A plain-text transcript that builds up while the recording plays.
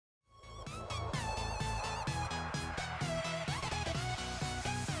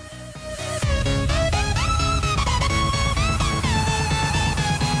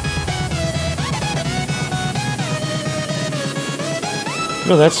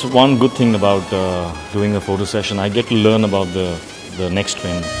That's one good thing about doing a photo session. I get to learn about the next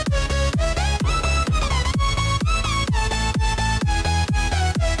trend.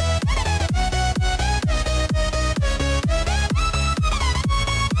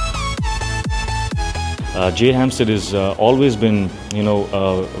 J Hampstead has always been,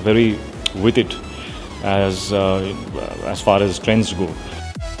 very with it as far as trends go.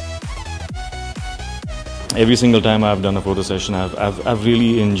 Every single time I've done a photo session, I've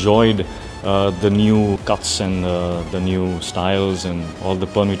really enjoyed the new cuts and the new styles and all the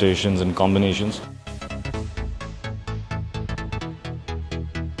permutations and combinations.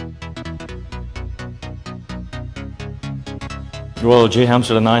 Well, J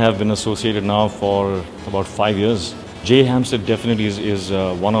Hampstead and I have been associated now for about 5 years. J Hampstead definitely is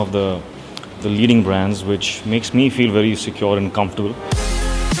one of the leading brands, which makes me feel very secure and comfortable.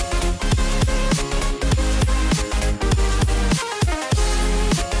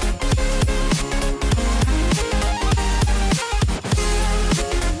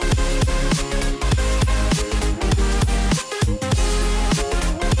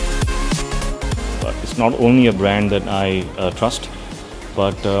 It's not only a brand that I trust,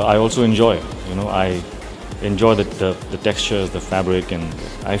 but I also enjoy. I enjoy the textures, the fabric, and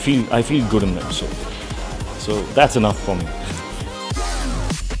I feel good in them. So that's enough for me.